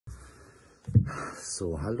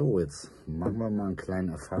So, hallo, jetzt machen wir mal einen kleinen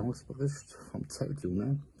Erfahrungsbericht vom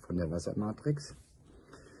Celltuner, von der Wassermatrix.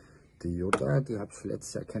 Die Jutta, die habe ich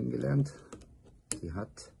letztes Jahr kennengelernt, die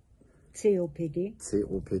hat COPD.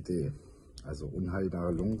 COPD, also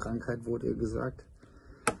unheilbare Lungenkrankheit wurde ihr gesagt.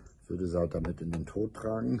 Würde sie halt damit in den Tod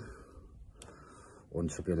tragen.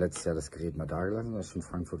 Und ich habe ihr letztes Jahr das Gerät mal da gelassen, dass ich in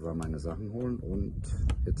Frankfurt war, meine Sachen holen. Und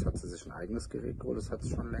jetzt hat sie sich ein eigenes Gerät geholt, das hat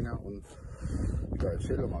sie schon länger. Und ja,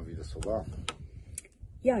 erzähl doch mal, wie das so war.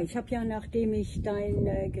 Ja, ich habe ja, nachdem ich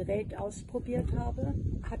dein Gerät ausprobiert habe,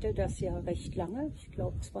 hatte das ja recht lange, ich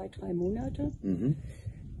glaube 2-3 Monate,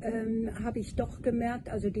 habe ich doch gemerkt,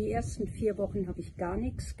 also die ersten 4 Wochen habe ich gar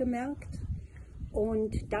nichts gemerkt.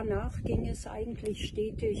 Und danach ging es eigentlich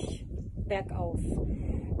stetig bergauf.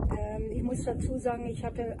 Ich muss dazu sagen, ich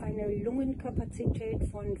hatte eine Lungenkapazität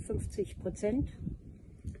von 50%.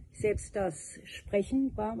 Selbst das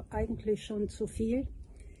Sprechen war eigentlich schon zu viel.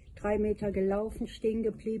 3 Meter gelaufen, stehen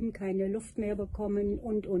geblieben, keine Luft mehr bekommen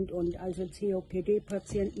und. Also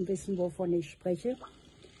COPD-Patienten wissen, wovon ich spreche.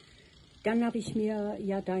 Dann habe ich mir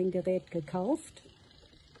ja dein Gerät gekauft.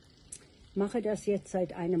 Mache das jetzt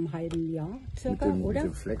seit einem halben Jahr circa, oder?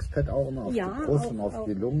 Mit dem Flexpad auch immer auf die Brust und auf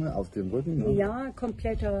die Lunge, auf den Rücken. Ne? Ja,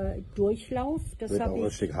 kompletter Durchlauf. Das wird auch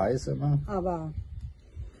richtig heiß immer. Aber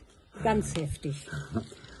ganz heftig.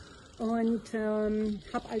 Und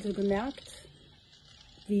habe also gemerkt,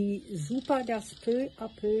 wie super das peu à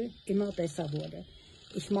peu immer besser wurde.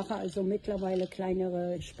 Ich mache also mittlerweile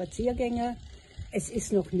kleinere Spaziergänge. Es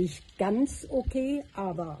ist noch nicht ganz okay,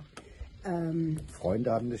 aber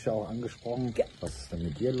Freunde haben dich ja auch angesprochen. Was ist denn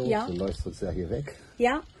mit dir los? Ja. Du läufst uns ja hier weg.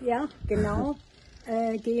 Ja, genau.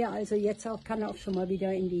 Gehe also jetzt auch, kann auch schon mal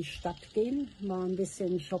wieder in die Stadt gehen, mal ein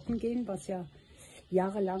bisschen shoppen gehen, was ja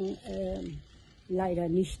jahrelang leider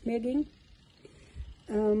nicht mehr ging.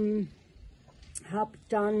 Habe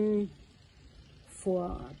dann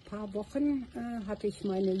vor ein paar Wochen hatte ich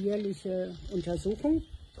meine jährliche Untersuchung.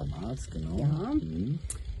 Beim Arzt, genau. Ja.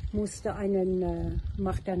 Musste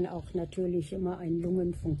macht dann auch natürlich immer einen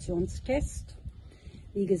Lungenfunktionstest.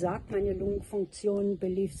 Wie gesagt, meine Lungenfunktion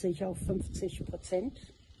belief sich auf 50%.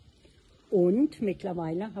 Und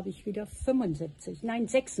mittlerweile habe ich wieder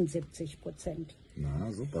 76%.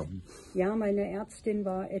 Na, super. Ja, meine Ärztin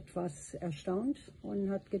war etwas erstaunt und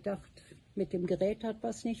hat gedacht, mit dem Gerät hat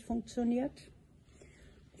was nicht funktioniert.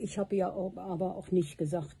 Ich habe ja aber auch nicht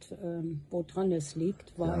gesagt, woran es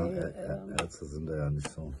liegt, weil... Ärzte sind ja nicht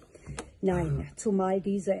so. Nein, zumal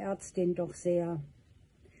diese Ärztin doch sehr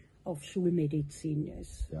auf Schulmedizin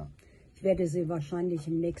ist. Ja. Ich werde sie wahrscheinlich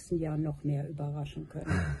im nächsten Jahr noch mehr überraschen können.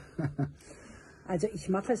 Also ich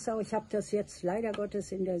mache es auch, ich habe das jetzt leider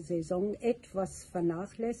Gottes in der Saison etwas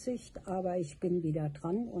vernachlässigt, aber ich bin wieder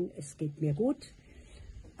dran und es geht mir gut.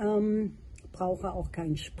 Brauche auch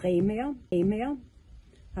kein Spray mehr.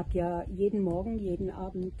 Habe ja jeden Morgen, jeden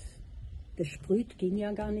Abend gesprüht, ging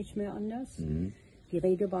ja gar nicht mehr anders. Die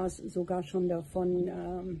Rede war sogar schon davon,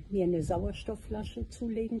 mir eine Sauerstoffflasche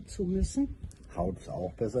zulegen zu müssen. Haut ist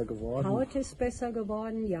auch besser geworden? Haut ist besser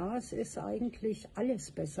geworden, ja, es ist eigentlich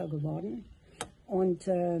alles besser geworden. Und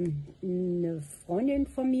eine Freundin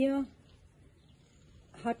von mir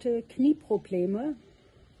hatte Knieprobleme.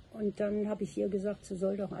 Und dann habe ich ihr gesagt, sie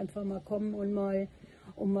soll doch einfach mal kommen und mal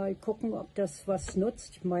gucken, ob das was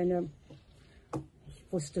nutzt. Ich meine, ich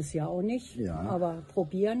wusste es ja auch nicht, aber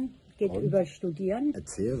probieren geht über Studieren.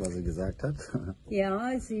 Erzähl, was sie gesagt hat.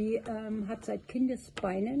 Ja, sie hat seit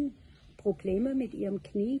Kindesbeinen Probleme mit ihrem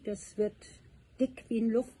Knie. Das wird dick wie ein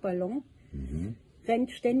Luftballon.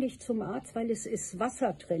 Rennt ständig zum Arzt, weil es ist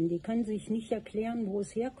Wasser drin. Die können sich nicht erklären, wo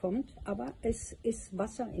es herkommt, aber es ist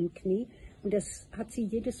Wasser im Knie. Und das hat sie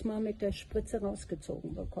jedes Mal mit der Spritze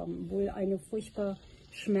rausgezogen bekommen. Wohl eine furchtbar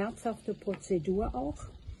schmerzhafte Prozedur auch.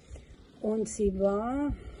 Und sie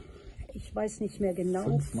war, ich weiß nicht mehr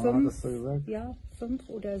genau, 5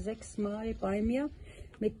 oder 6 Mal bei mir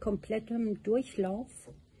mit komplettem Durchlauf.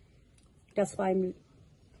 Das war im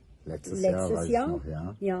letztes Jahr. Noch,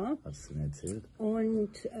 ja. Hast du mir erzählt?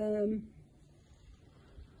 Und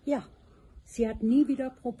ja, sie hat nie wieder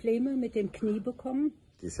Probleme mit dem Knie bekommen.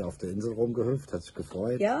 Die ist ja auf der Insel rumgehüpft, hat sich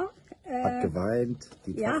gefreut, ja, hat geweint.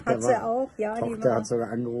 Die Tochter hat sie auch. Ja, Tochter hat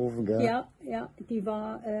sogar angerufen, gell? Ja, die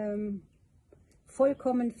war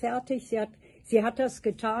vollkommen fertig. Sie hat das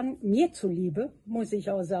getan, mir zuliebe, muss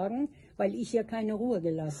ich auch sagen, weil ich ihr keine Ruhe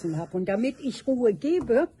gelassen habe. Und damit ich Ruhe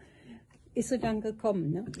gebe, ist sie dann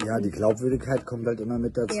gekommen. Ne? Ja, die Glaubwürdigkeit kommt halt immer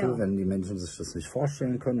mit dazu. Ja. Wenn die Menschen sich das nicht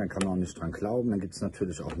vorstellen können, dann kann man auch nicht dran glauben. Dann gibt es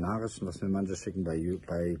natürlich auch Nachrichten, was mir manche schicken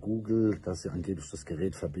bei Google, dass ja angeblich das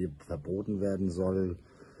Gerät verboten werden soll.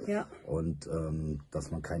 Ja. Und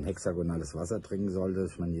dass man kein hexagonales Wasser trinken sollte.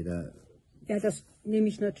 Ich meine, jeder Ja, das nehme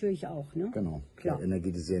ich natürlich auch, ne? Genau. Klar. Wir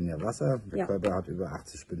energetisieren ja Wasser. Der Ja. Körper hat über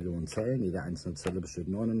 80 Billionen Zellen. Jede einzelne Zelle besteht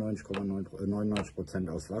 99,99%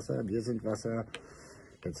 aus Wasser. Wir sind Wasser.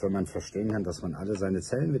 Jetzt, wenn man verstehen kann, dass man alle seine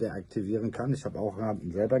Zellen wieder aktivieren kann. Ich habe auch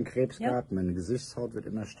selber einen Krebs gehabt. Meine Gesichtshaut wird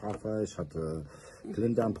immer straffer. Ich hatte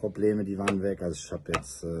Blinddarmprobleme, die waren weg. Also ich habe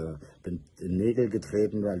jetzt bin in Nägel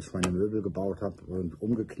getreten, weil ich meine Möbel gebaut habe und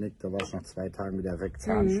umgeknickt. Da war ich nach 2 Tagen wieder weg.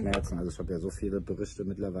 Zahnschmerzen. Also ich habe ja so viele Berichte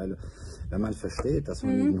mittlerweile. Wenn man versteht, dass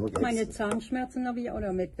man nur Meine Zahnschmerzen habe ich auch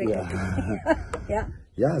damit weg. Ja.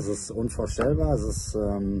 Ja, es ist unvorstellbar. Es ist,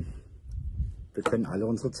 wir können alle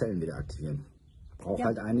unsere Zellen wieder aktivieren. Braucht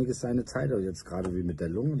halt einiges seine Zeit, also jetzt gerade wie mit der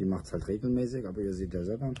Lunge, die macht es halt regelmäßig, aber ihr seht ja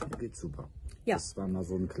selber, mir geht's super. Ja. Das war mal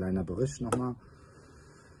so ein kleiner Bericht nochmal.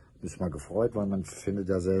 Mich mal gefreut, weil man findet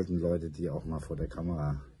ja selten Leute, die auch mal vor der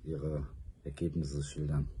Kamera ihre Ergebnisse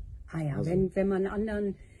schildern. Ah ja, Also, wenn man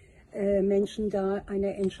anderen Menschen da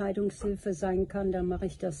eine Entscheidungshilfe sein kann, dann mache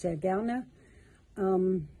ich das sehr gerne.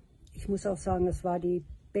 Ich muss auch sagen, es war die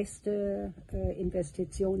beste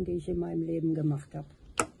Investition, die ich in meinem Leben gemacht habe.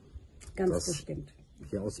 Ganz bestimmt.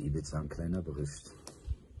 Hier aus Ibiza, ein kleiner Bericht.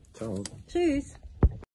 Ciao. Tschüss.